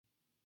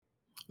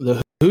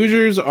The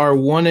Hoosiers are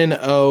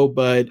 1-0,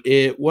 but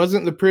it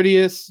wasn't the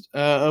prettiest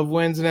of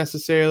wins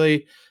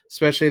necessarily,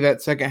 especially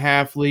that second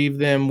half. Leave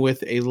them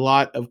with a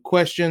lot of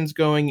questions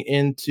going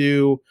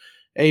into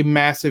a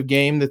massive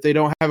game that they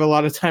don't have a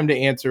lot of time to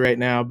answer right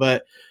now.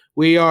 But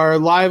we are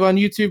live on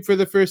YouTube for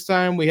the first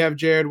time. We have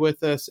Jared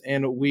with us,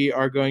 and we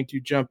are going to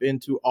jump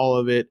into all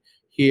of it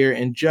here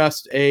in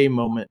just a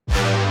moment.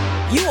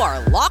 You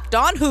are Locked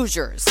On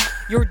Hoosiers,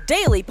 your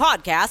daily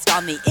podcast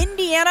on the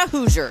Indiana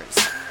Hoosiers.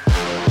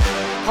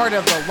 Part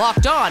of the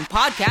Locked On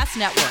Podcast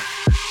Network,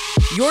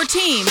 your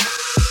team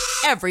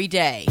every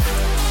day.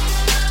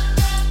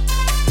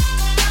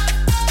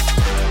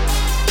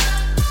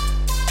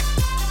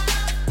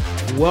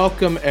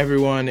 Welcome,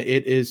 everyone.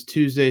 It is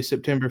Tuesday,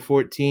 September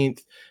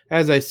 14th.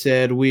 As I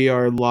said, we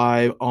are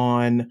live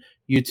on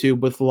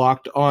YouTube with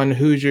Locked On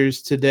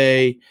Hoosiers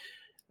today.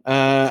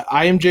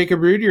 I am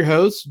Jacob Rude, your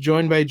host,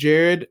 joined by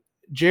Jared.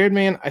 Jared,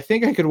 man, I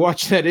think I could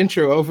watch that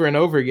intro over and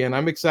over again.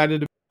 I'm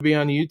excited to be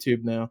on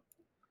YouTube now.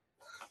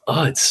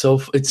 Oh, it's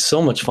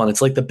so much fun.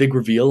 It's like the big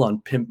reveal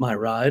on Pimp My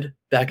Ride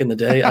back in the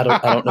day. I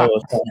don't know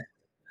if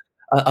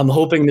I'm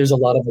hoping there's a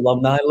lot of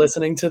alumni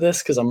listening to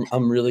this because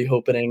I'm really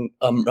hoping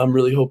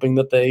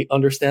that they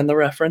understand the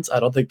reference.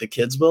 I don't think the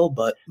kids will,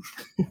 but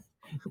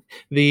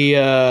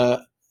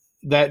that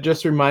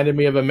just reminded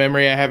me of a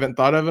memory I haven't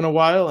thought of in a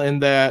while,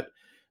 and that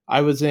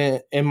I was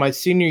in my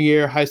senior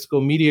year high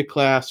school media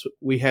class.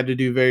 We had to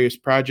do various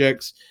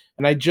projects,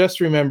 and I just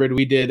remembered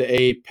we did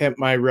a Pimp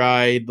My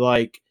Ride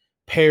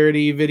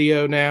parody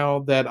video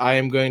now that I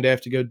am going to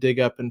have to go dig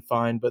up and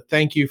find. But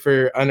thank you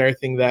for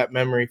unearthing that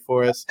memory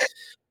for us.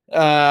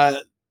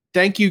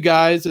 Thank you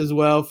guys as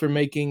well for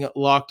making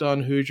Locked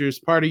On Hoosiers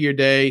part of your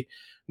day.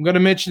 I'm going to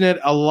mention it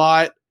a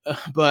lot,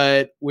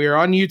 but we're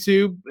on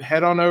YouTube.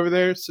 Head on over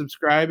there,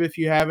 subscribe if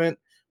you haven't,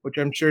 which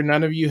I'm sure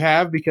none of you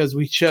have because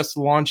we just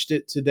launched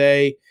it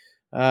today.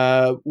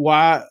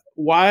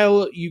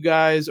 While you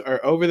guys are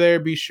over there,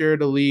 be sure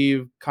to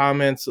leave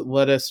comments.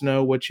 Let us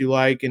know what you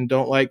like and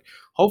don't like.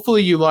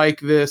 Hopefully you like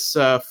this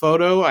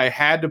photo. I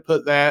had to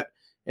put that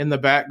in the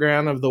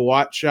background of the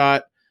watch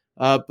shot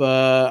up.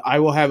 I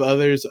will have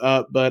others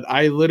up, but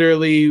I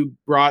literally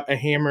brought a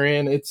hammer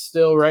in. It's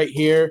still right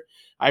here.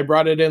 I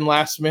brought it in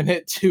last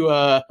minute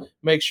to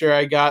make sure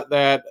I got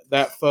that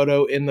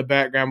photo in the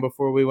background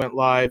before we went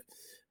live.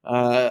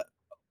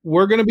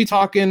 We're going to be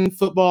talking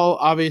football,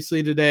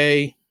 obviously,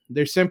 today.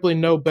 There's simply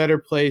no better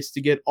place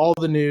to get all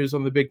the news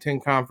on the Big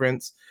Ten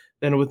Conference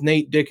than with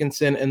Nate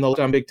Dickinson and the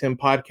Locked On Big Ten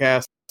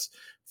podcast.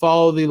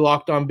 Follow the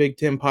Locked On Big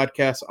Ten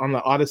podcast on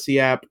the Odyssey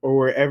app or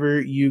wherever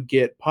you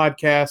get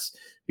podcasts.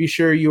 Be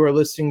sure you are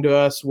listening to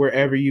us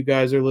wherever you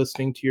guys are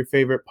listening to your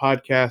favorite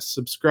podcast.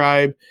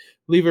 Subscribe,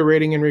 leave a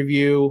rating and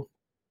review.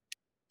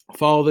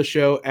 Follow the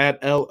show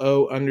at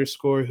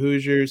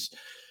LO_Hoosiers.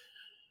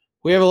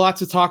 We have a lot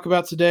to talk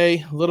about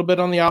today, a little bit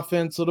on the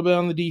offense, a little bit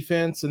on the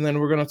defense, and then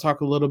we're going to talk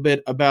a little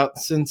bit about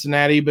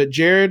Cincinnati. But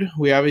Jared,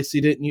 we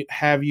obviously didn't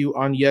have you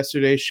on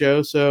yesterday's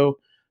show, so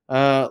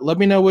let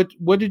me know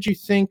what did you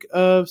think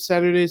of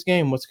Saturday's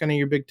game? What's kind of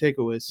your big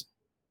takeaways?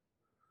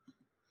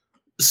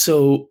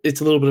 So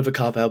it's a little bit of a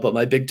cop-out, but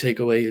my big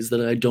takeaway is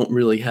that I don't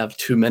really have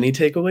too many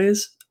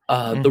takeaways.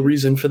 The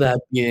reason for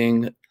that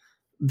being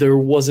there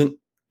wasn't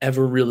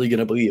ever really going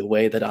to be a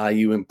way that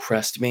IU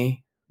impressed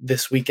me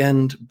this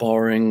weekend,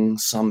 barring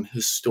some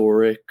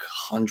historic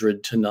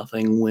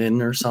 100-0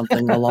 win or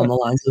something along the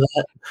lines of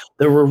that.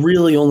 There were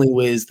really only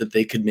ways that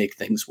they could make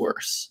things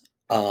worse.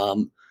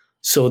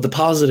 So the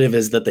positive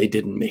is that they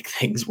didn't make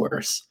things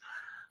worse.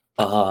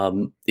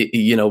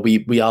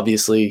 We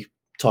obviously,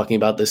 talking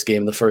about this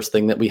game, the first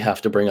thing that we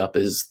have to bring up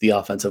is the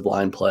offensive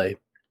line play.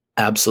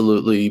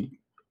 Absolutely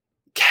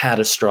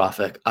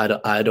catastrophic.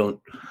 I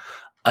don't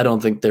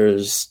think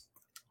there's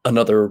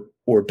another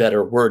or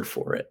better word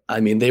for it.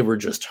 I mean, they were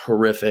just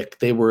horrific.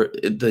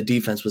 The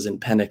defense was in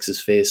Penix's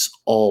face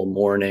all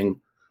morning.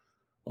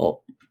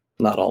 Well,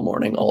 not all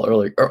morning, all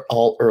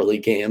early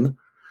game.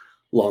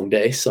 Long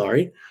day,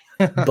 sorry.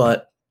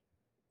 But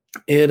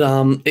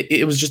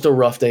it was just a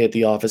rough day at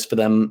the office for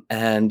them.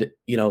 And,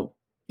 you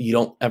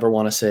don't ever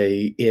want to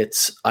say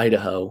it's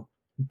Idaho,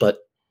 but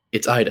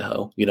it's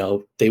Idaho.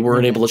 They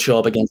weren't able to show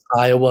up against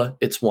Iowa.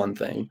 It's one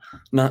thing.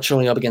 Not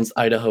showing up against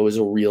Idaho is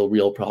a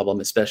real problem,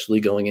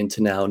 especially going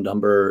into now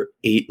number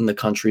 8 in the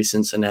country,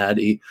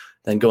 Cincinnati,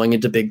 then going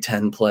into Big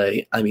Ten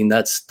play. I mean,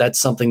 that's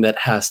something that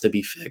has to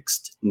be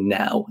fixed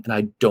now, and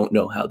I don't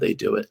know how they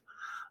do it.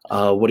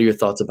 What are your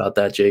thoughts about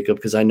that, Jacob?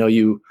 Because I know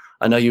you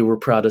were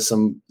proud of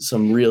some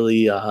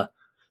really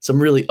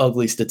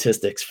ugly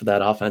statistics for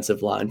that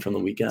offensive line from the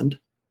weekend.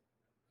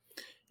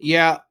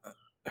 Yeah.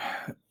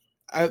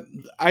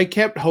 I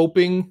kept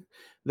hoping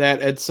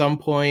that at some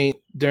point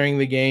during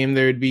the game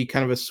there would be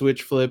kind of a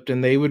switch flipped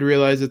and they would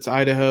realize it's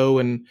Idaho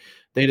and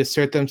they'd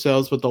assert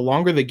themselves. But the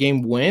longer the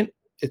game went,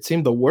 it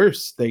seemed the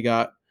worse they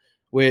got,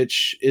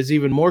 which is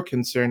even more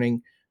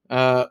concerning.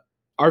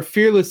 Our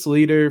fearless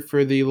leader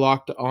for the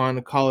Locked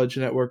On College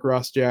Network,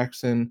 Ross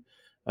Jackson,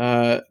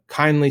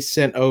 kindly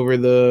sent over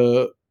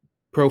the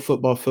Pro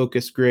Football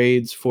Focus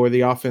grades for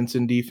the offense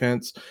and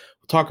defense.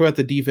 We'll talk about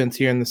the defense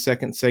here in the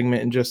second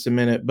segment in just a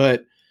minute.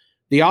 But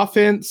the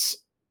offense,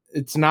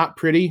 it's not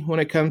pretty when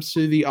it comes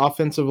to the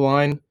offensive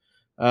line,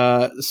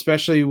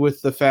 especially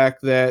with the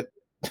fact that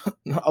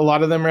a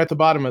lot of them are at the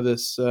bottom of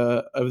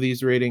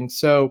these ratings.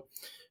 So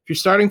if you're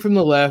starting from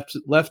the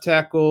left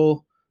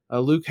tackle,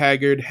 Luke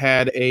Haggard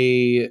had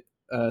a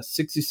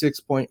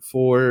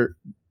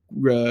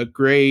 66.4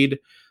 grade.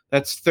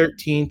 That's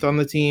 13th on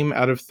the team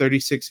out of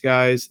 36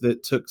 guys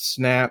that took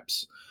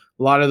snaps.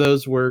 A lot of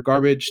those were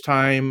garbage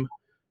time,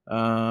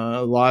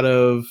 a lot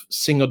of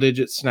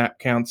single-digit snap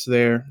counts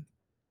there.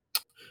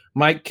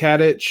 Mike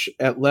Kadich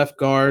at left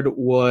guard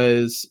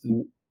was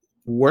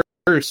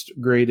worst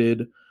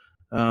graded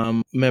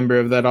member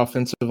of that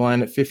offensive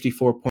line at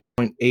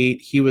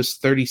 54.8. He was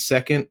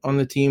 32nd on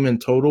the team in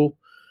total.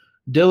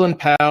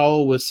 Dylan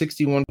Powell was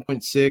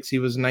 61.6. He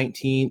was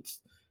 19th.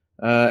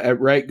 At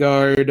right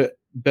guard,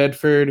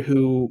 Bedford,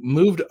 who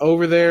moved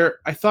over there,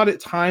 I thought at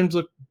times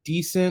looked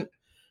decent,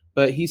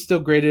 but he's still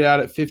graded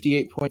out at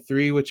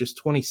 58.3, which is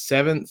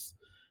 27th.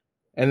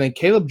 And then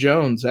Caleb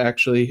Jones,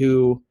 actually,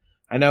 who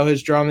I know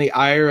has drawn the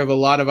ire of a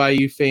lot of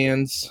IU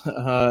fans.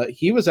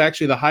 He was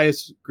actually the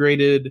highest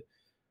graded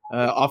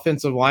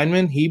offensive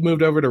lineman. He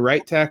moved over to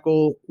right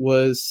tackle,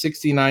 was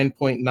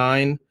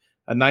 69.9,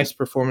 a nice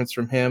performance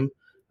from him.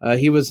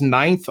 He was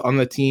 9th on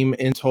the team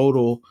in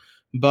total,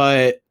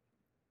 but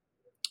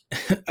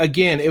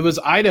again, it was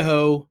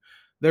Idaho.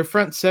 Their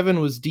front seven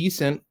was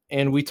decent,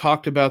 and we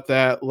talked about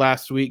that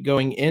last week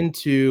going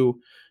into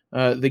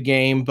the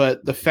game.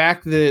 But the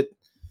fact that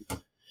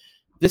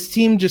this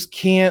team just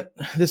can't,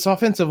 this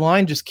offensive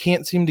line just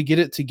can't seem to get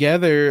it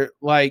together,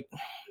 like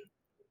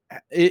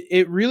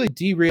it really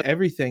derailed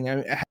everything. I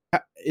mean,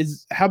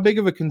 how big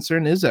of a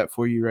concern is that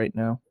for you right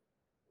now?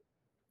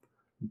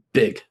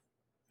 Big.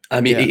 I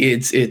mean,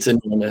 it's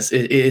enormous.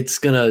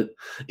 It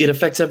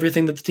affects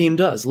everything that the team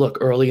does. Look,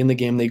 early in the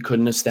game, they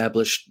couldn't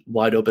establish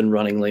wide open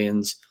running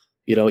lanes.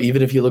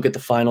 Even if you look at the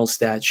final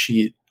stat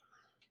sheet,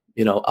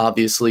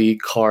 obviously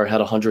Carr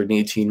had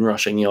 118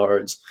 rushing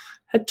yards.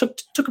 It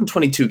took him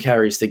 22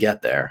 carries to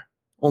get there.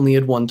 Only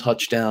had one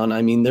touchdown.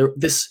 I mean,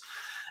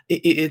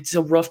 it's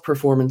a rough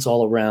performance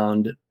all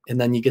around. And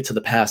then you get to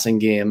the passing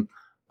game.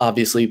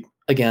 Obviously,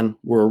 again,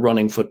 we're a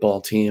running football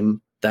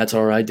team. That's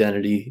our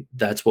identity.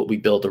 That's what we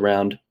build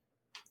around.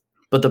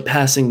 But the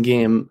passing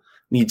game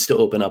needs to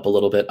open up a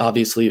little bit.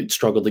 Obviously, it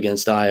struggled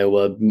against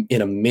Iowa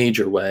in a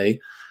major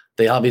way.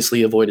 They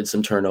obviously avoided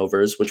some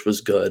turnovers, which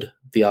was good.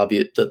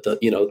 That's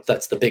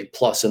the big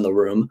plus in the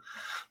room.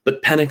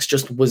 But Penix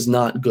just was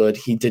not good.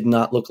 He did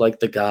not look like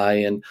the guy,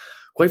 and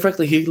quite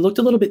frankly, he looked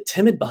a little bit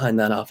timid behind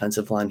that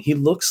offensive line. He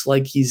looks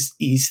like he's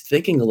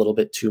thinking a little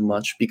bit too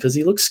much because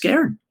he looks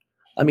scared.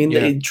 I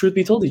mean, truth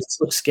be told, he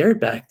just looks scared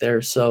back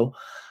there. So,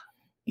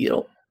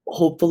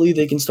 hopefully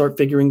they can start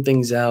figuring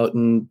things out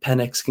and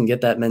Penix can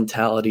get that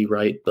mentality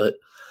right. But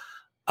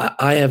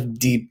I have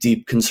deep,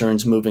 deep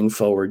concerns moving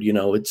forward.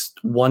 It's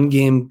one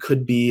game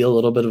could be a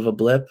little bit of a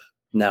blip.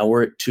 Now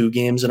we're at 2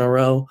 games in a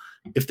row.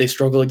 If they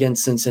struggle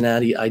against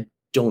Cincinnati, I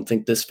don't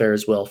think this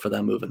fares well for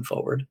them moving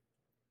forward.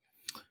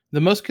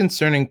 The most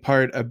concerning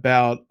part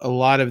about a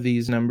lot of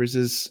these numbers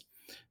is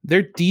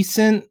they're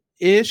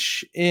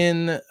decent-ish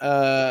in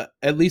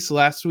at least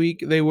last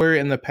week. They were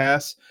in the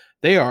past.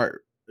 They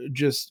are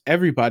just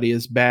everybody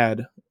is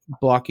bad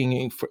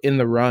blocking in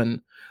the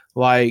run.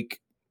 And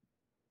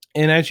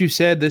as you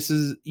said,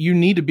 you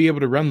need to be able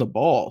to run the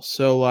ball.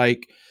 So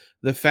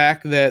the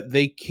fact that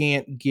they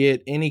can't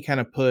get any kind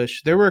of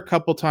push, there were a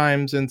couple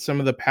times in some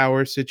of the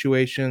power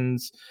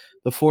situations,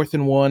 the 4th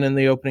and 1 in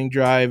the opening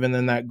drive, and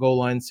then that goal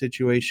line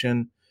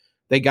situation,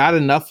 they got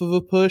enough of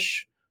a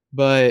push,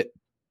 but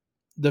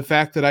the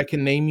fact that I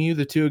can name you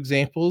the 2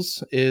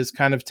 examples is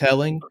kind of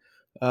telling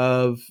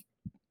of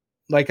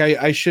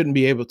I shouldn't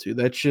be able to.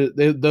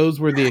 Those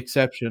were the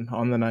exception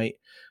on the night.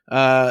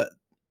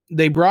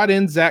 They brought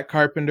in Zach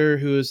Carpenter,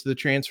 who is the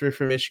transfer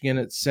from Michigan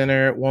at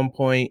center at one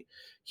point.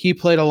 He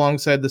played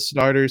alongside the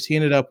starters. He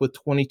ended up with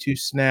 22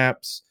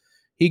 snaps.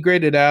 He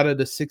graded out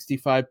at a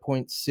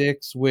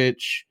 65.6,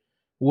 which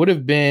would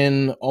have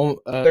been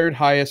third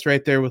highest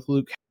right there with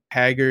Luke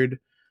Haggard.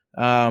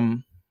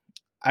 I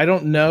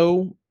don't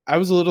know. I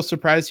was a little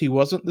surprised he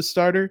wasn't the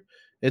starter.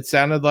 It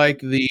sounded like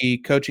the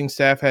coaching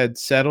staff had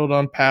settled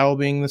on Powell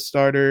being the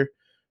starter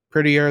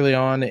pretty early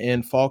on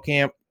in fall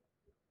camp.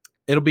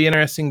 It'll be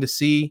interesting to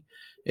see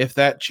if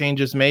that change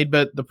is made.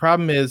 But the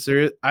problem is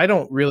I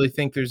don't really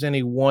think there's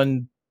any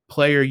one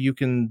player you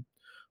can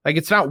 –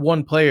 it's not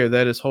one player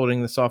that is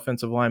holding this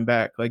offensive line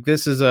back.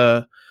 This is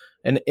an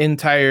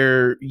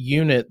entire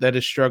unit that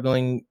is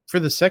struggling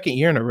for the second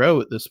year in a row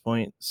at this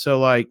point.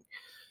 So,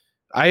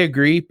 I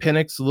agree.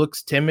 Penix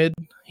looks timid.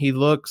 He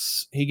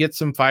gets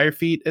some fire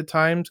feet at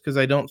times because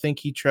I don't think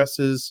he trusts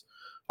his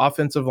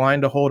offensive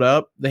line to hold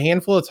up. The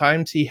handful of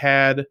times he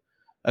had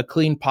a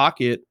clean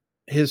pocket,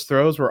 his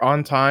throws were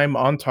on time,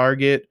 on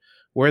target,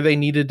 where they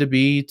needed to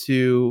be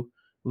to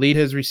lead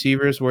his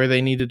receivers where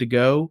they needed to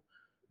go.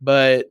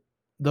 But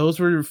those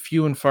were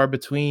few and far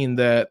between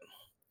that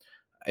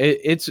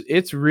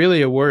It's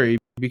really a worry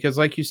because,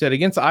 like you said,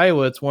 against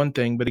Iowa it's one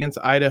thing, but against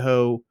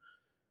Idaho,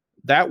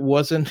 that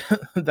wasn't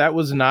that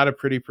was not a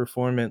pretty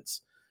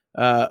performance.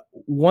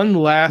 One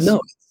last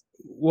No,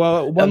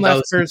 one that last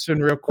was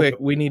person real quick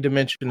we need to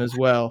mention as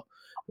well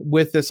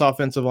with this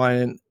offensive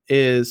line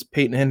is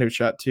Peyton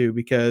Hendershot too,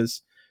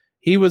 because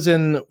he was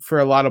in for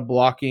a lot of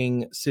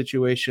blocking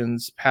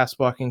situations, pass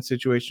blocking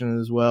situations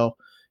as well.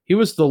 He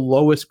was the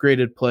lowest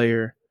graded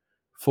player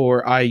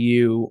for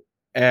IU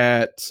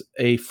at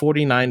a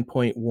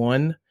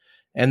 49.1,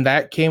 and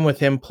that came with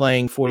him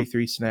playing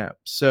 43 snaps.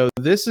 So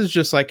this is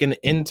just like an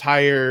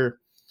entire,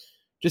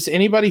 just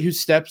anybody who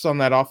steps on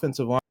that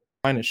offensive line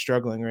is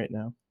struggling right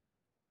now.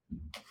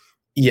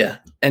 Yeah,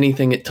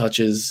 anything it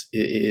touches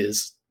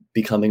is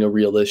becoming a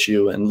real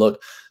issue. And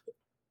look,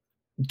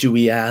 do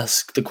we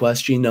ask the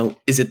question,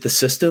 is it the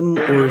system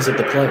or is it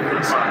the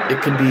players?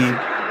 It could be.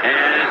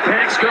 And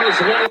Penix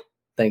goes low.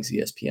 Thanks,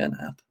 ESPN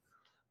app.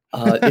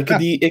 It could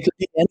be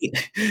any.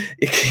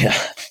 Yeah,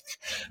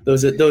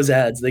 those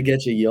ads, they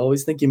get you. You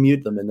always think you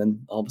mute them, and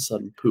then all of a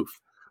sudden, poof.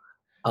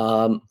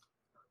 But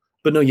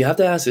no, you have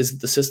to ask: is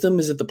it the system?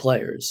 Is it the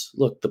players?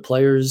 Look, the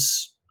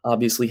players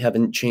obviously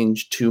haven't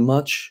changed too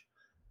much.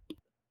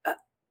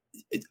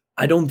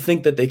 I don't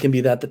think that they can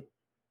be that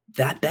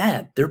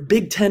bad. They're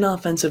Big Ten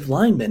offensive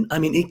linemen. I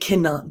mean, it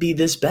cannot be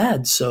this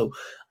bad. So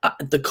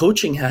the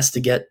coaching has to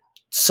get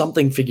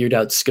something figured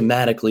out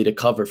schematically to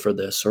cover for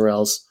this, or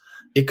else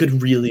it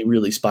could really,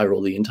 really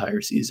spiral the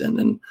entire season.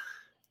 And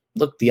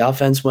look, the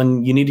offense,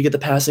 when you need to get the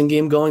passing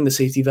game going, the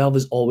safety valve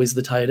is always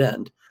the tight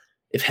end.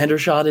 If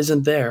Hendershot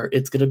isn't there,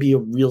 it's going to be a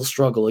real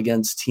struggle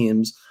against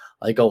teams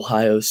like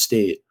Ohio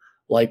State,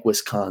 like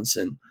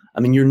Wisconsin. I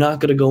mean, you're not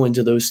going to go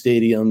into those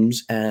stadiums,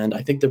 and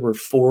I think there were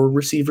 4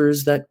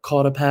 receivers that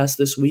caught a pass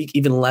this week,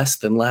 even less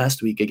than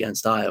last week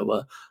against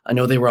Iowa. I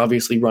know they were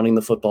obviously running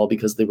the football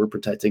because they were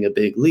protecting a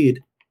big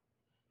lead,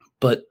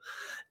 but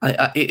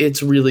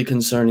it's really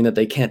concerning that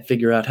they can't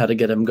figure out how to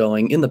get him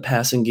going in the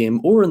passing game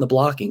or in the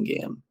blocking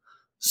game.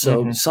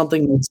 So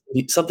something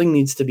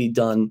needs to be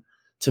done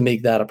to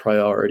make that a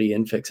priority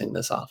in fixing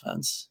this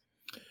offense.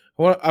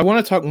 Well, I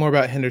want to talk more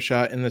about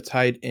Hendershot and the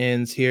tight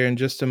ends here in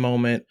just a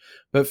moment.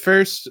 But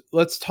first,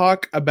 let's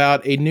talk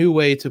about a new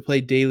way to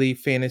play daily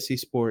fantasy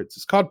sports.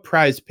 It's called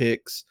Prize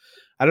Picks.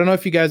 I don't know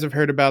if you guys have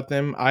heard about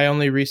them. I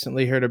only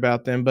recently heard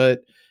about them,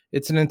 but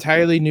it's an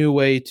entirely new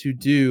way to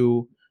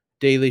do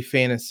daily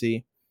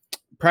fantasy.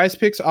 Prize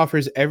Picks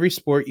offers every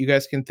sport you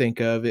guys can think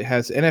of. It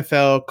has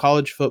NFL,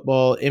 college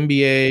football,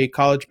 NBA,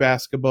 college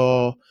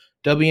basketball,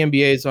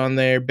 WNBA's on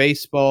there,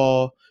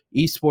 baseball,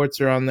 esports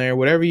are on there,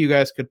 whatever you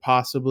guys could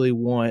possibly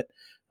want.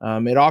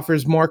 It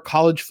offers more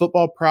college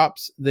football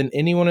props than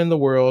anyone in the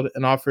world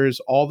and offers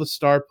all the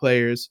star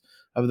players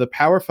of the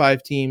Power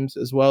 5 teams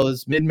as well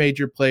as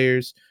mid-major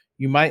players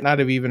you might not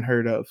have even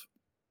heard of.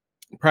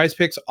 Prize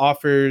Picks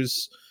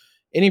offers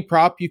any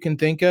prop you can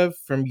think of,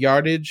 from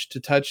yardage to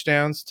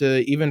touchdowns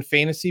to even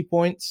fantasy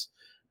points.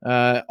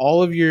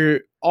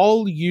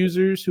 All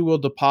users who will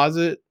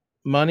deposit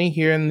money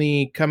here in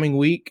the coming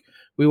week,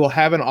 we will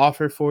have an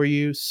offer for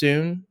you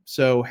soon.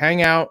 So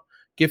hang out,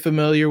 get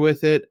familiar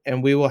with it,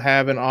 and we will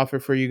have an offer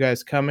for you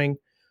guys coming.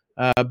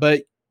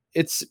 But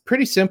it's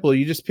pretty simple.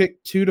 You just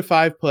pick 2 to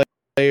 5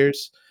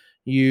 players.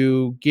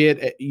 You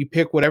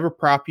pick whatever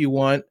prop you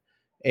want,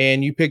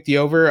 and you pick the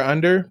over or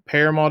under,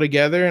 pair them all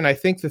together. And I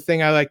think the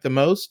thing I like the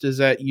most is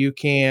that you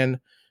can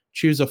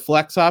choose a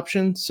flex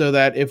option so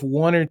that if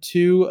 1 or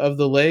 2 of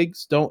the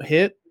legs don't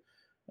hit,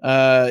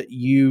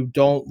 you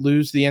don't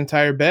lose the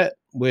entire bet,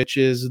 which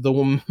is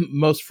the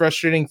most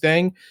frustrating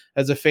thing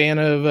as a fan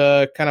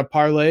of kind of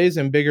parlays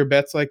and bigger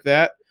bets like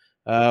that.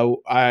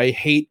 I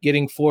hate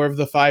getting 4 of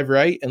the 5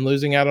 right and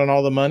losing out on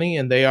all the money,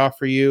 and they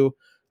offer you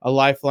a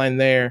lifeline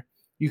there.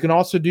 You can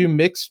also do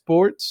mixed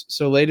sports.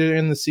 So later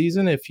in the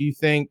season, if you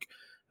think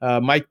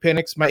Mike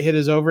Penix might hit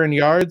his over in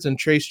yards and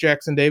Trace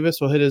Jackson Davis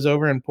will hit his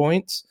over in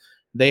points,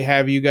 they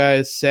have you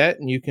guys set,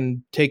 and you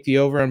can take the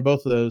over on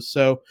both of those.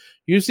 So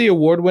use the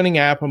award-winning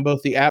app on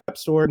both the App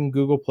Store and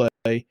Google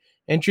Play.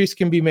 Entries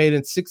can be made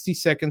in 60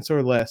 seconds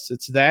or less.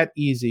 It's that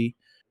easy.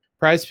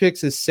 Prize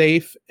Picks is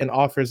safe and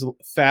offers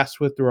fast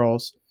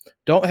withdrawals.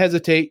 Don't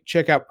hesitate.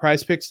 Check out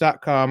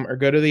prizepicks.com or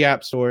go to the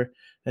App Store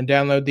and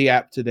download the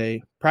app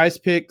today. Prize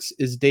Picks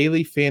is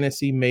daily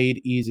fantasy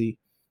made easy.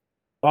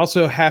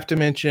 Also have to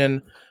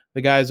mention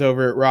the guys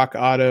over at Rock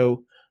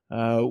Auto.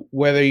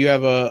 Whether you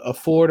have a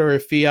Ford or a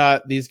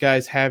Fiat, these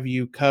guys have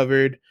you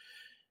covered.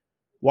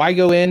 Why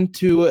go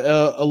into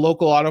a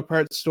local auto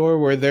parts store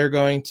where they're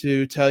going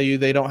to tell you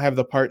they don't have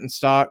the part in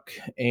stock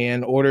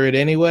and order it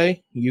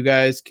anyway? You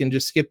guys can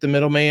just skip the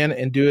middleman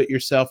and do it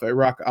yourself at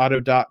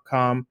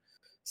rockauto.com.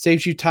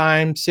 Saves you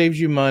time, saves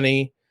you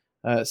money,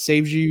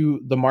 saves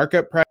you the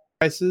markup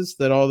prices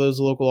that all those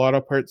local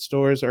auto parts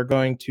stores are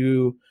going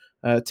to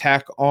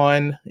tack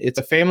on. It's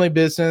a family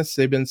business.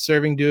 They've been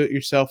serving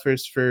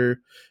do-it-yourselfers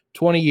for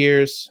 20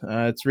 years.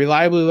 It's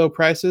reliably low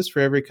prices for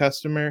every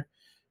customer.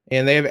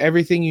 And they have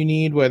everything you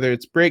need, whether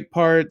it's brake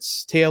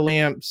parts, tail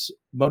lamps,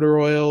 motor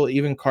oil,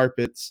 even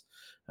carpets.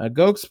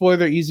 Go explore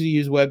their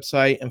easy-to-use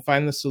website and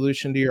find the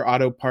solution to your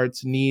auto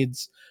parts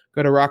needs.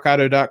 Go to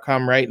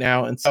rockauto.com right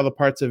now and see all the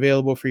parts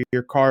available for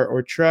your car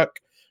or truck.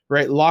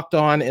 Right, Locked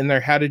On in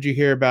their How Did You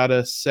Hear About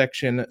Us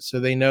section so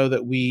they know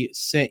that we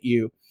sent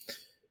you.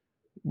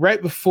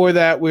 Right before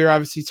that, we were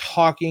obviously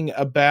talking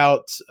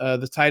about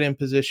the tight end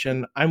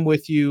position. I'm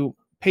with you.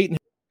 Peyton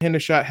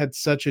Hendershot had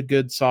such a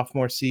good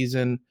sophomore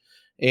season,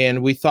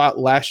 and we thought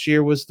last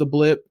year was the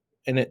blip,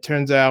 and it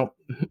turns out,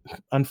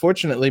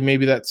 unfortunately,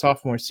 maybe that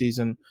sophomore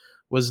season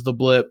was the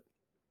blip.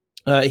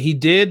 He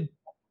did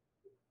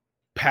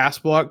pass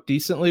block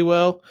decently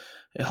well.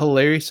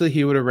 Hilariously,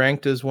 he would have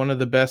ranked as one of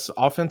the best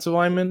offensive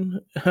linemen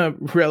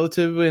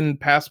relative in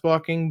pass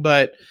blocking,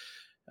 but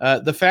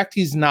the fact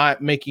he's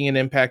not making an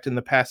impact in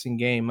the passing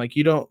game, like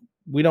we don't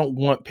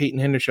want Peyton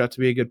Hendershot to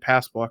be a good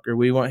pass blocker.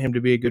 We want him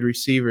to be a good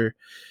receiver.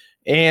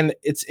 And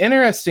it's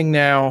interesting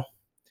now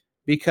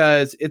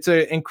because it's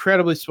an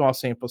incredibly small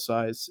sample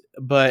size,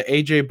 but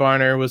AJ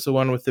Barner was the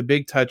one with the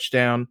big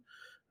touchdown.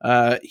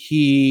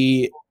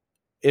 It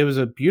was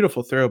a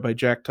beautiful throw by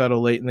Jack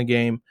Tuttle late in the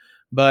game,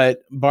 but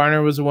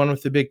Barner was the one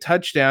with the big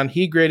touchdown.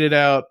 He graded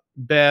out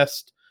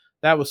best.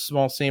 That was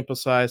small sample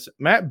size.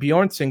 Matt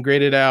Bjornson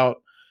graded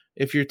out,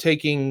 if you're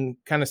taking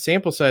kind of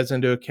sample size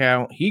into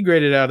account, he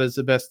graded out as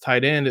the best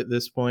tight end at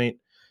this point.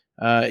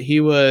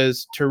 He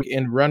was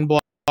in run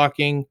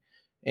blocking,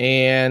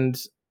 and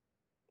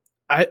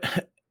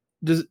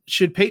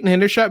should Peyton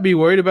Hendershot be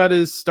worried about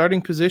his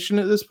starting position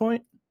at this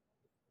point?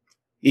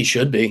 He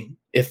should be.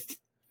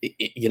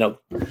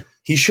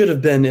 He should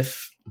have been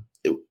if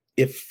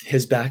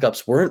his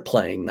backups weren't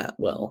playing that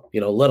well,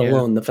 let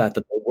alone the fact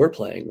that they were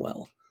playing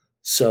well.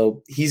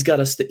 So he's got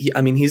to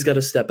he's got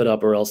to step it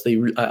up, or else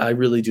I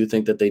really do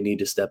think that they need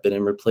to step in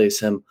and replace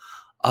him.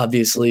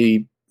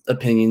 Obviously,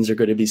 opinions are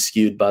going to be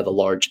skewed by the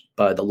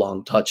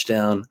long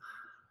touchdown.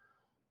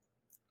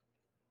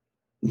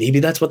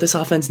 Maybe that's what this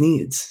offense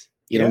needs.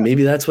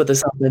 Maybe that's what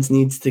this offense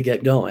needs to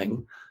get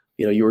going.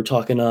 You were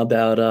talking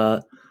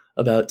about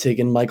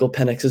taking Michael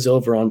Penix's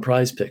over on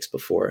Prize Picks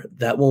before.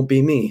 That won't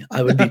be me.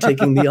 I would be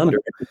taking the under.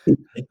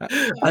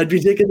 I'd be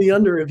taking the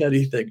under if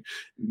anything.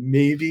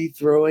 Maybe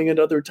throwing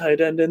another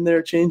tight end in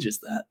there changes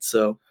that.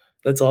 So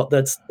that's all.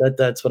 That's what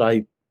that's what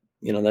I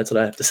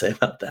have to say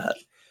about that.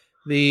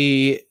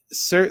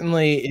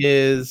 Certainly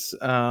is.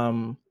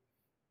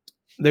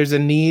 There's a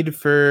need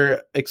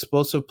for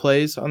explosive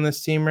plays on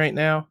this team right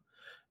now,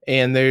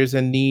 and there's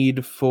a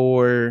need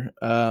for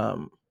a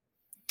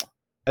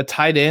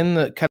tight end,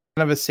 that kind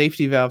of a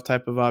safety valve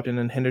type of option,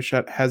 and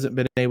Hendershot hasn't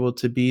been able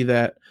to be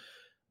that.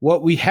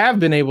 What we have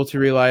been able to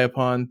rely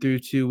upon through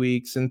 2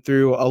 weeks and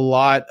through a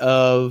lot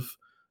of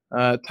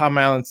Tom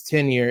Allen's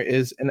tenure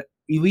is an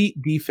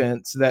elite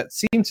defense that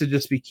seems to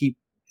just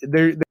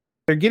they're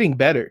getting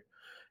better.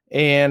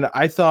 And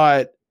I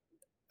thought,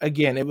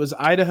 again, it was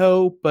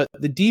Idaho, but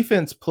the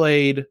defense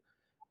played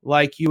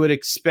like you would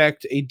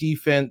expect a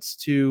defense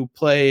to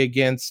play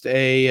against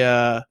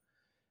a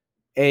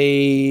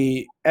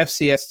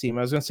FCS team.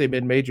 I was going to say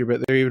mid-major,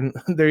 but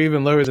they're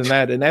even lower than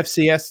that. An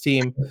FCS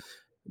team,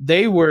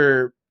 they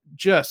were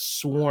just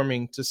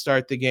swarming to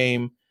start the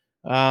game.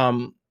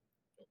 There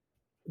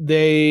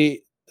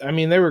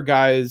were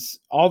guys,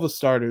 all the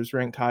starters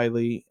ranked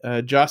highly.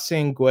 Josh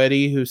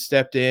Sanguetti, who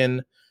stepped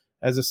in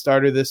as a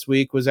starter this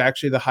week, was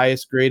actually the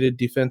highest graded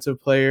defensive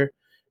player.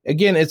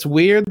 Again, it's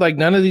weird. Like,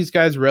 none of these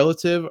guys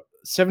relative.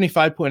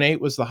 75.8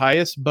 was the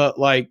highest, but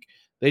like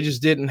they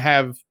just didn't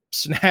have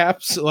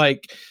snaps.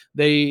 Like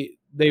they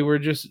were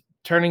just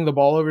turning the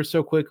ball over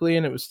so quickly,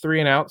 and it was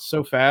 3 and outs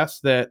so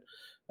fast that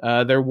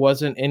there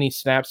wasn't any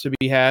snaps to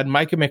be had.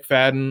 Micah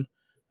McFadden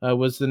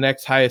was the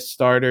next highest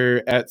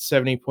starter at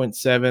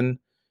 70.7.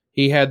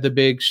 He had the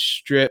big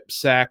strip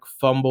sack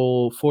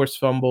forced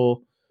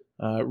fumble.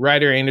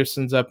 Ryder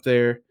Anderson's up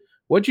there.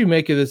 What'd you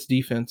make of this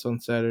defense on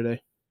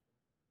Saturday?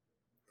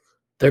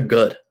 They're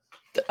good.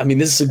 I mean,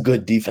 this is a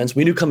good defense.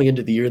 We knew coming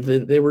into the year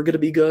that they were going to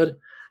be good,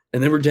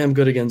 and they were damn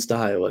good against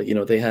Iowa.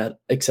 They had,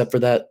 except for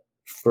that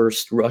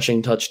first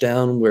rushing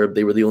touchdown where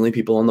they were the only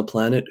people on the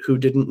planet who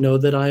didn't know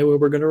that Iowa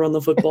were going to run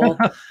the football.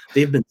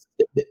 They've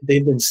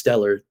been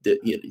stellar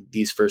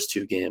these first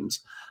 2 games.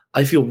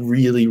 I feel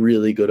really,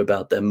 really good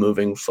about them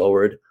moving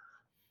forward.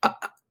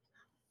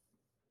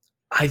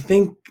 I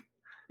think,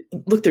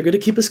 look, they're going to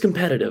keep us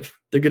competitive.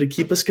 They're going to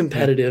keep us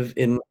competitive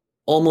in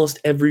almost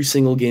every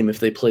single game if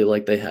they play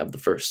like they have the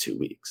first 2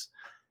 weeks.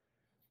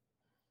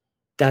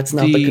 That's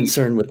not the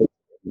concern with them.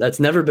 That's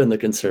never been the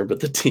concern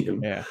with the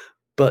team. Yeah.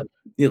 But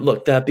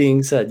look, that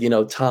being said,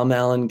 Tom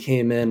Allen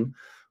came in.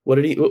 What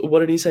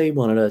did he say? He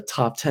wanted a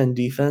top 10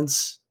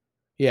 defense.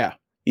 Yeah.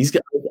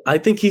 I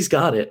think he's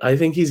got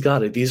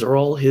it. These are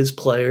all his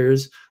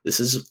players. This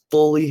is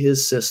fully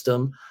his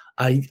system.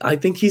 I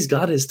think he's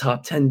got his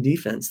top 10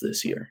 defense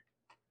this year.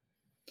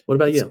 What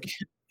about you?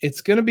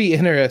 It's going to be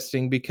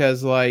interesting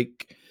because,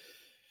 like,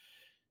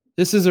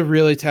 this is a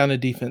really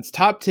talented defense.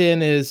 Top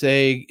 10 is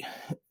it's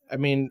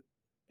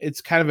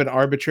kind of an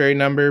arbitrary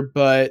number,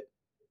 but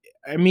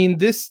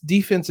this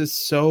defense is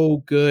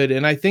so good.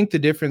 And I think the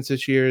difference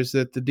this year is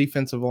that the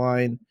defensive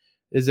line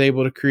is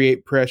able to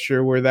create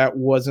pressure where that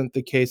wasn't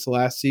the case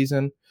last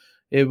season.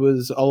 It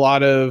was a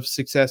lot of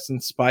success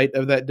in spite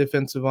of that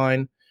defensive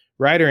line.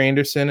 Ryder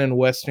Anderson and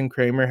Weston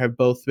Kramer have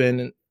both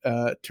been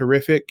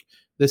terrific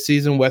this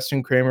season.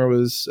 Weston Kramer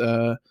was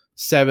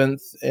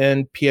 7th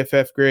in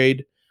PFF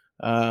grade.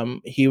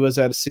 He was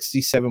at a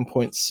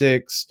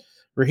 67.6.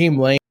 Raheem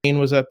Lane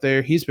was up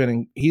there. He's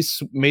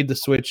made the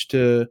switch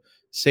to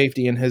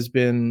safety and has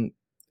been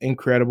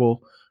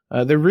incredible.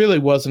 There really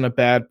wasn't a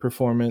bad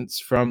performance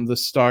from the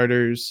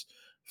starters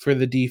for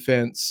the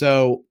defense.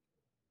 So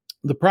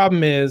the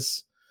problem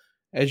is,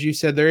 as you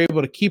said, they're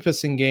able to keep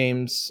us in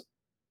games.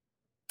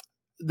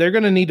 They're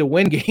going to need to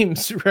win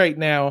games right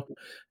now.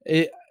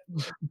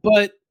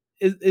 But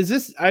is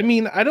this, I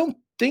mean, I don't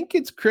think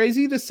it's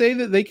crazy to say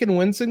that they can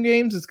win some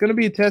games. It's going to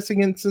be a test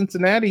against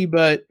Cincinnati,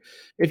 but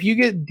if you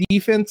get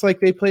defense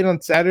like they played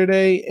on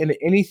Saturday and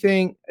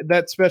anything,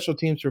 that special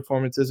teams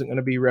performance isn't going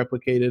to be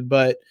replicated,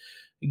 but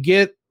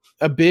get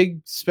a big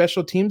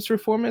special teams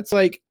performance,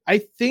 like I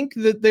think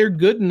that they're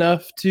good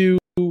enough to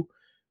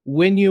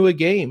win you a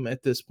game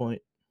at this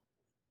point.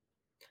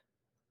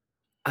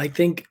 I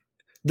think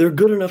they're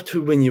good enough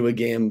to win you a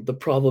game. The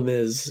problem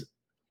is,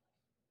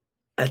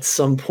 at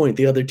some point,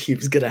 the other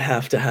team's going to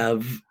have,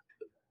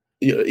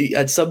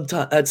 at some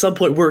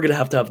point, we're going to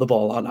have the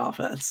ball on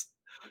offense.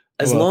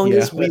 As long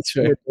as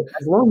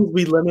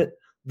we limit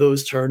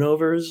those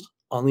turnovers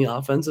on the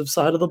offensive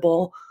side of the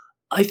ball,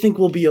 I think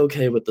we'll be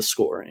okay with the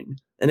scoring.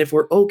 And if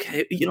we're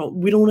okay,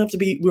 we don't have to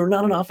be, we're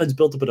not an offense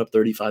built to put up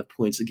 35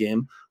 points a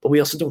game, but we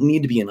also don't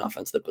need to be an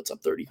offense that puts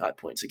up 35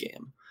 points a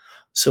game.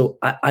 So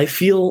I just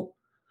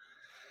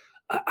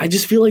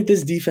feel like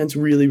this defense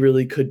really,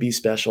 really could be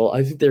special.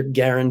 I think they're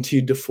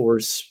guaranteed to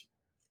force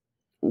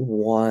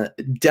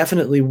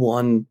definitely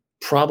one,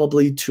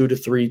 probably 2 to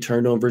 3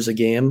 turnovers a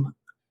game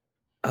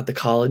at the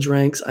college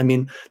ranks. I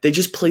mean, they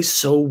just play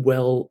so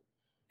well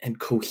and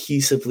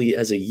cohesively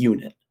as a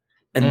unit.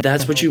 And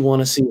that's what you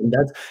want to see. And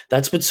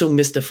that's what's so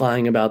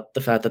mystifying about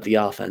the fact that the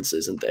offense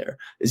isn't there,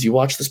 is you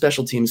watch the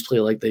special teams play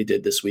like they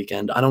did this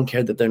weekend. I don't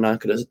care that they're not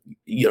going to,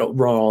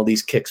 run all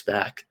these kicks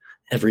back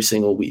every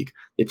single week.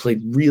 They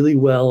played really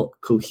well,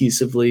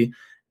 cohesively,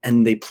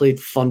 and they played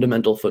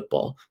fundamental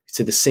football. You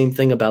say the same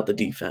thing about the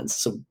defense.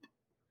 So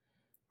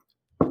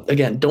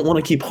again, don't want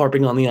to keep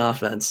harping on the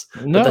offense.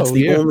 No, but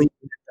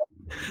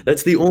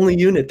that's the only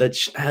unit that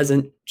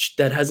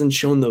hasn't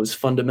shown those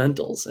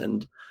fundamentals.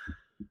 And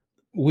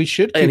we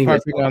should keep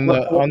harping on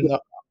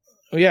the.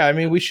 Yeah, I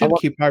mean, we should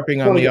keep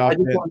harping on the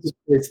offense. I just want to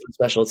praise the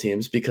special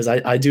teams, because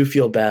I do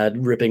feel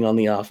bad ripping on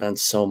the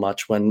offense so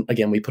much when,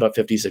 again, we put up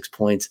 56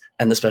 points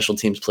and the special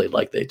teams played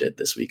like they did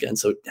this weekend.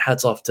 So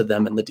hats off to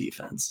them and the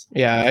defense.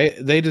 Yeah,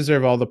 they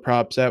deserve all the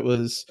props. That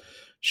was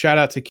shout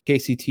out to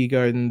Casey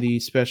Teagarden, the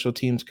special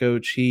teams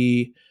coach.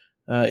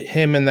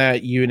 Him and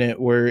that unit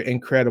were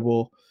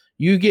incredible.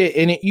 You get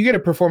a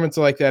performance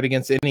like that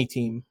against any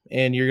team,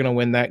 and you're going to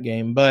win that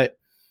game. But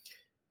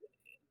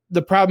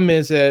the problem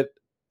is that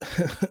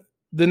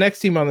the next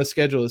team on the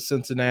schedule is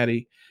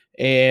Cincinnati,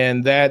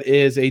 and that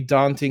is a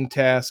daunting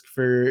task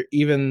for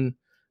even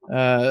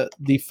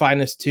the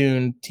finest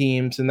tuned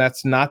teams, and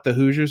that's not the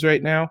Hoosiers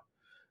right now.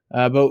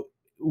 But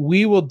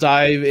we will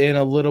dive in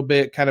a little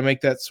bit, kind of make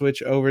that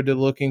switch over to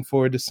looking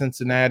forward to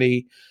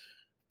Cincinnati.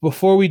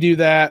 Before we do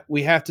that,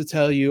 we have to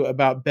tell you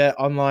about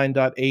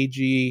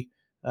betonline.ag.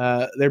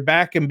 They're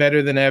back and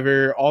better than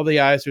ever. All the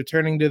eyes are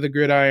turning to the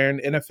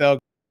gridiron. NFL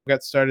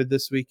got started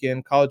this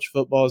weekend. College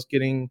football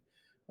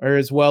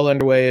is well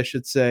underway, I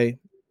should say.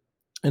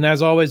 And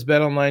as always,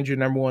 BetOnline is your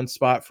number one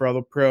spot for all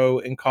the pro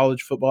and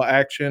college football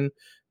action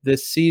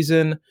this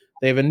season.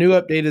 They have a new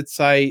updated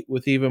site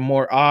with even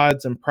more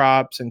odds and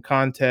props and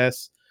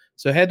contests.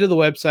 So head to the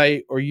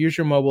website or use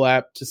your mobile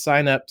app to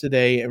sign up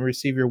today and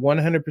receive your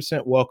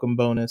 100% welcome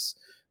bonus.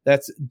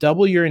 That's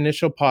double your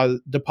initial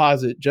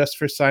deposit just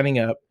for signing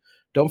up.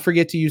 Don't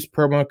forget to use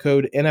promo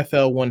code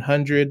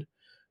NFL100.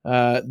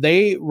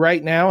 They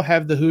right now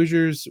have the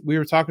Hoosiers. We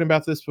were talking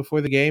about this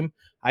before the game.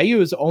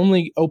 IU is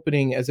only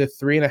opening as a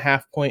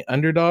 3.5 point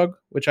underdog,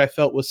 which I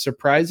felt was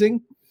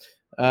surprising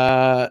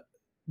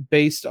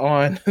based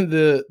on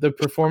the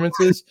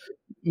performances.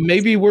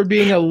 Maybe we're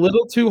being a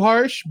little too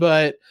harsh,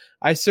 but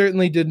I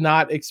certainly did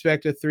not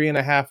expect a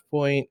 3.5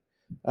 point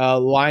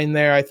line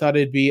there. I thought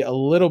it'd be a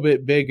little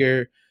bit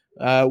bigger.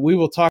 We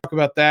will talk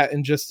about that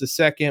in just a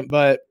second,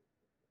 but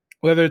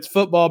whether it's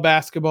football,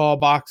 basketball,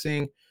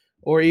 boxing,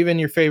 or even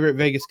your favorite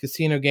Vegas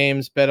casino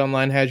games,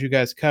 BetOnline has you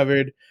guys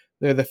covered.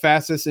 They're the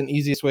fastest and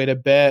easiest way to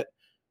bet.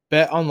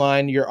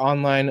 BetOnline, your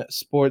online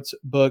sports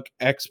book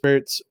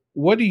experts.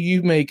 What do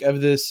you make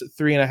of this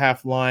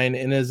 3.5 line,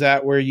 and is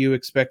that where you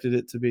expected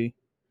it to be?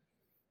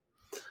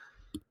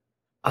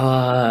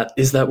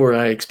 Is that where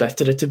I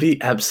expected it to be?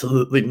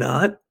 Absolutely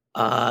not.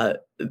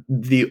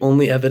 The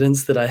only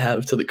evidence that I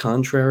have to the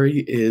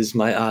contrary is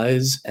my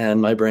eyes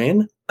and my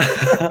brain.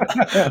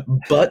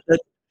 But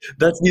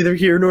That's neither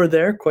here nor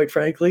there, quite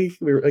frankly.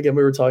 We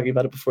were talking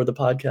about it before the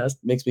podcast.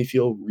 It makes me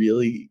feel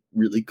really,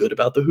 really good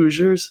about the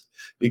Hoosiers.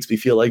 Makes me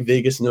feel like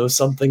Vegas knows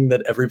something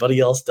that everybody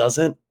else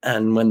doesn't.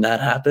 And when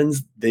that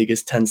happens,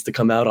 Vegas tends to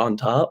come out on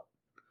top.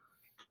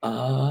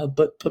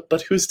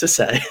 But who's to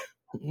say?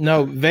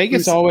 No,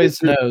 Vegas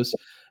always knows.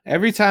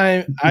 Every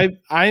time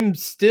I'm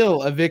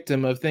still a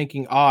victim of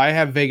thinking, oh, I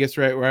have Vegas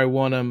right where I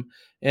want them.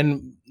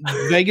 And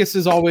Vegas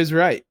is always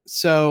right.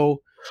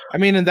 So, I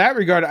mean, in that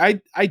regard,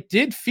 I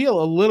did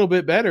feel a little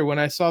bit better when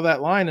I saw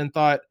that line and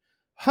thought,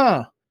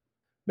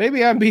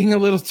 maybe I'm being a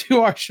little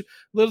too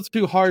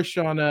harsh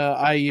on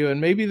IU,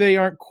 and maybe they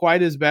aren't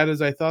quite as bad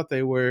as I thought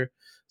they were.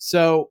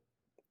 So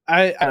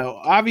I know,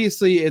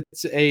 obviously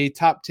it's a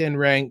top 10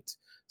 ranked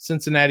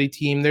Cincinnati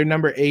team. They're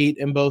number 8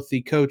 in both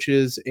the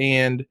coaches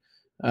and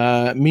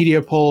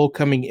media poll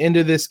coming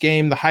into this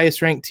game, the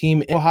highest ranked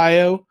team in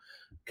Ohio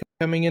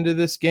coming into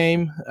this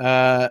game.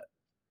 I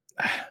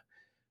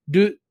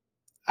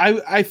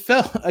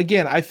felt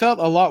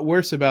a lot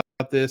worse about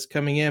this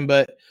coming in,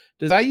 but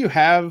does IU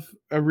have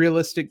a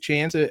realistic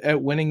chance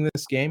at winning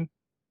this game?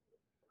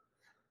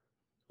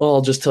 Well,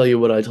 I'll just tell you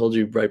what I told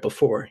you right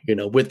before.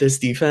 With this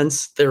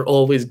defense, they're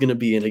always going to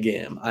be in a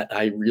game.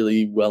 I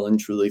really well and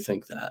truly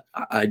think that.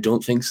 I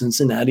don't think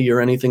Cincinnati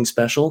are anything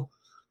special.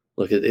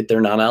 Look,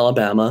 they're not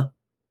Alabama.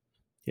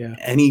 Yeah.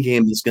 Any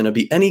game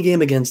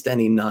against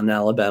any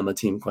non-Alabama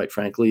team, quite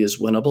frankly, is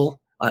winnable.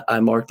 I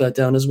mark that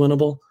down as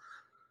winnable.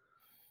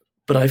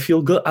 But I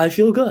feel good.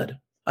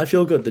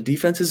 The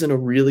defense is in a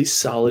really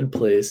solid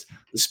place.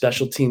 The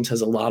special teams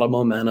has a lot of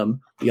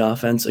momentum. The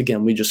offense,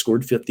 again, we just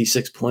scored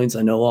 56 points.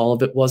 I know all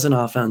of it wasn't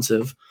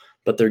offensive,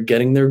 but they're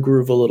getting their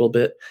groove a little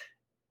bit.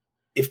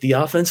 If the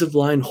offensive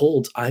line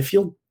holds, I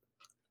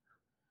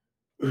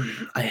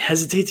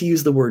hesitate to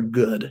use the word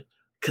good,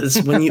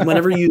 because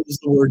whenever you use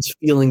the words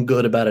feeling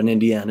good about an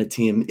Indiana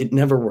team, it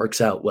never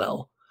works out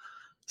well.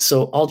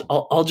 So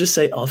I'll just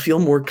say I'll feel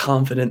more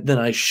confident than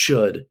I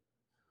should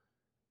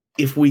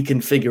if we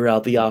can figure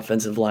out the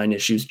offensive line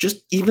issues,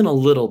 just even a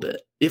little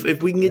bit.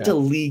 If we can get to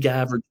league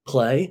average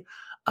play,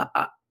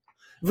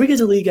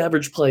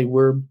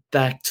 we're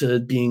back to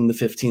being the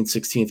 15th,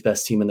 16th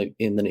best team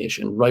in the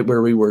nation, right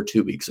where we were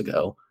 2 weeks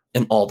ago,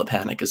 and all the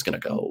panic is going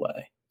to go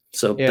away.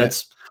 So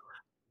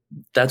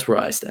that's where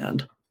I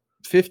stand.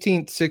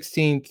 15th,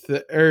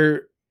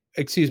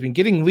 16th,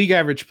 getting league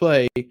average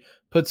play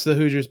puts the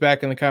Hoosiers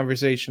back in the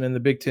conversation in the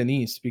Big Ten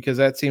East, because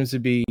that seems to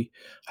be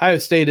Ohio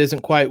State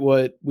isn't quite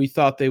what we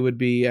thought they would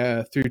be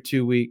through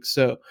 2 weeks.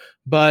 So,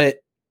 but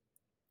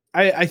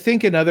I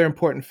think another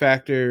important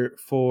factor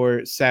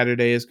for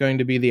Saturday is going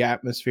to be the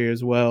atmosphere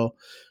as well.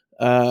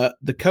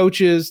 The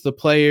coaches, the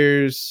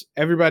players,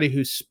 everybody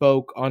who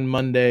spoke on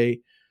Monday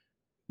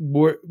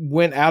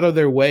went out of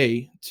their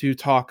way to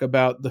talk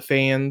about the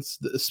fans,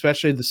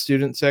 especially the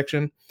student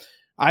section.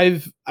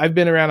 I've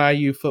been around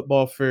IU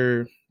football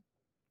for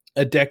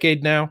a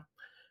decade now.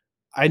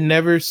 I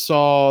never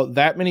saw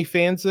that many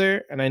fans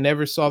there, and I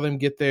never saw them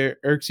get there,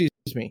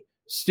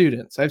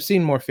 students. I've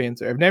seen more fans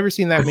there. I've never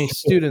seen that many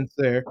students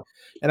there,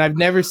 and I've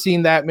never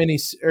seen that many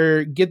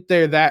get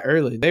there that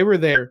early. They were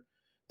there.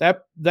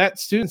 That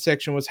student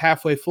section was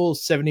halfway full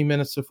 70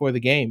 minutes before the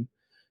game.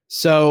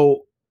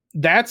 So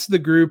that's the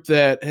group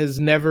that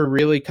has never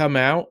really come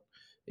out,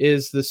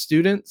 is the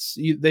students.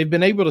 They've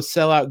been able to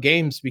sell out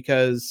games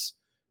because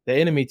the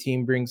enemy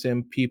team brings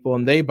in people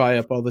and they buy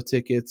up all the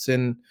tickets,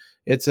 and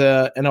it's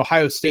an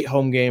Ohio State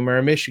home game or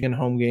a Michigan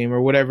home game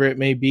or whatever it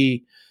may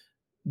be.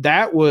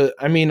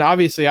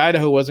 Obviously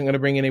Idaho wasn't going to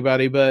bring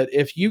anybody, but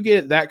if you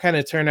get that kind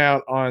of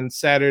turnout on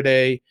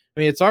Saturday,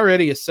 it's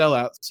already a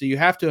sellout. So you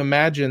have to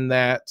imagine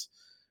that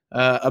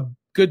a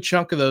good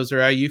chunk of those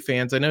are IU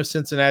fans. I know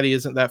Cincinnati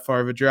isn't that far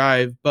of a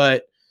drive,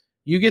 but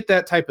you get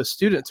that type of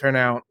student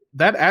turnout,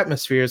 that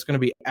atmosphere is going to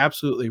be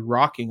absolutely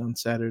rocking on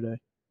Saturday.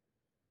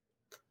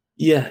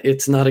 Yeah,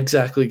 it's not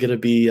exactly going to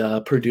be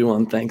Purdue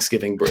on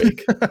Thanksgiving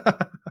break.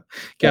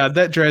 God,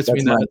 that drives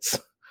me nuts.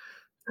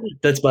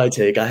 That's my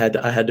take. I had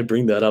to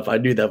bring that up. I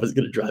knew that was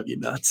going to drive you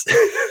nuts.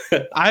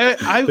 I've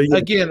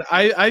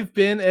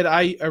been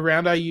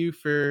around IU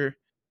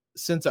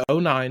since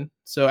 2009,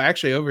 so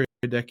actually over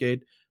a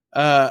decade.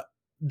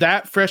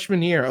 That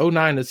freshman year,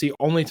 2009, is the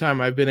only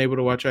time I've been able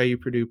to watch IU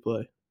Purdue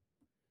play.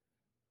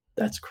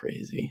 That's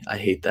crazy. I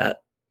hate that.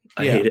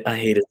 I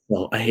hate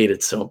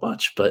it so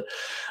much. But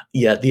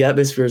yeah, the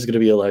atmosphere is going to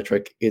be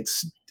electric.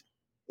 It's,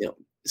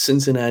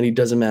 Cincinnati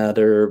doesn't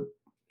matter.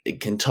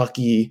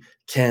 Kentucky,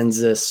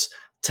 Kansas,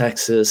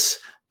 Texas.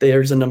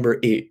 There's a number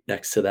 8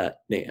 next to that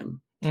name.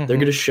 Mm-hmm. They're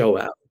going to show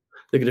out.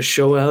 They're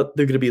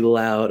going to be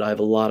loud. I have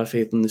a lot of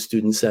faith in the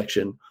student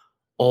section.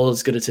 All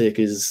it's going to take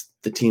is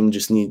the team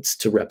just needs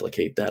to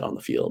replicate that on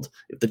the field.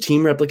 If the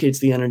team replicates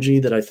the energy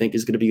that I think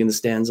is going to be in the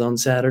stands on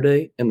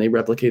Saturday, and they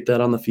replicate that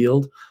on the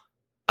field,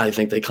 I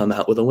think they come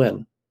out with a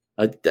win.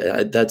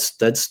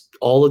 That's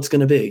all it's going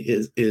to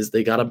be is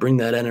they got to bring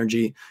that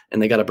energy, and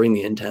they got to bring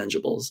the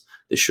intangibles.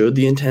 They showed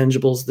the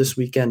intangibles this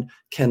weekend.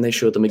 Can they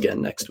show them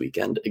again next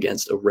weekend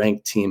against a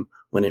ranked team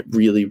when it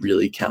really,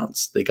 really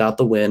counts? They got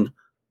the win.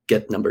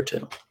 Get number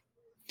 2.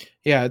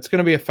 Yeah, it's going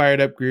to be a fired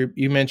up group.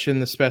 You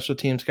mentioned the special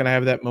teams going to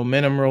have that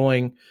momentum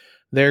rolling.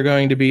 They're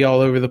going to be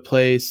all over the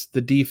place.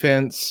 The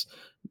defense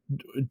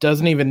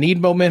doesn't even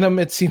need momentum,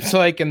 it seems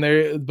like,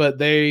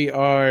 they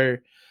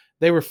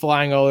were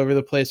flying all over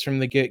the place from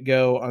the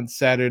get-go on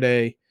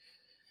Saturday.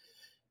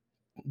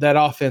 That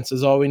offense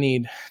is all we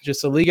need,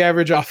 just a league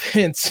average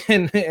offense,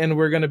 and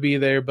we're going to be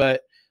there.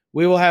 But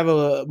we will have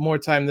more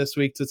time this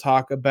week to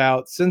talk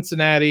about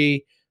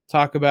Cincinnati,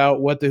 talk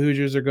about what the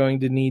Hoosiers are going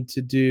to need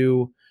to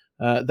do.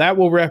 That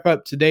will wrap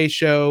up today's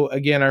show.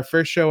 Again, our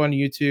first show on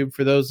YouTube.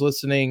 For those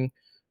listening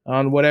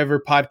on whatever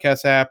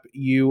podcast app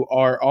you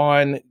are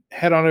on,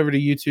 head on over to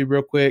YouTube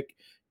real quick.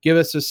 Give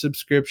us a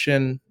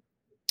subscription.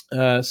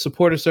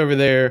 Support us over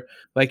there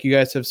like you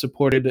guys have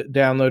supported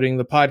downloading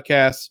the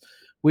podcast.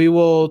 We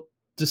will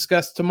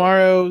discuss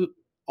tomorrow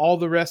all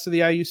the rest of the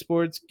IU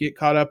sports, get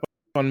caught up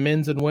on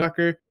men's and women's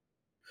soccer.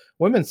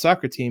 Women's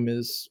soccer team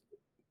is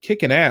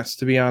kicking ass,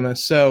 to be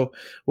honest. So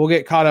we'll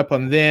get caught up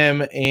on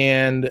them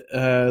and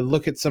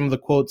look at some of the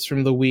quotes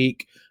from the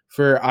week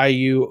for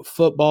IU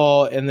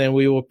football, and then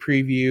we will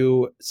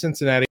preview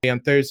Cincinnati on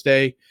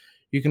Thursday.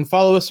 You can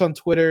follow us on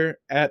Twitter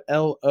at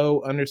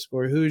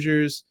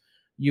 @LO_Hoosiers.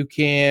 You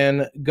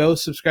can go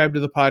subscribe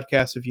to the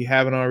podcast if you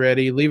haven't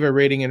already. Leave a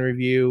rating and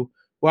review.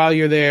 While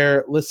you're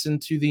there, listen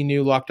to the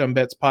new Locked On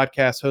Bets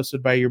podcast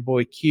hosted by your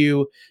boy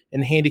Q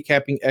and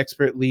handicapping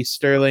expert Lee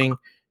Sterling.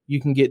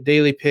 You can get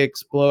daily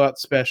picks, blowout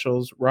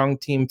specials, wrong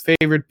team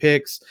favored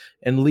picks,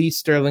 and Lee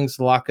Sterling's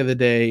lock of the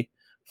day.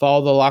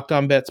 Follow the Locked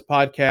On Bets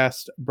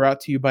podcast, brought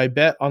to you by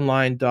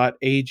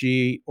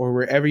betonline.ag or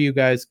wherever you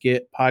guys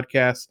get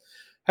podcasts.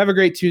 Have a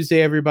great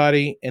Tuesday,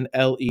 everybody, and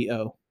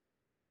LEO.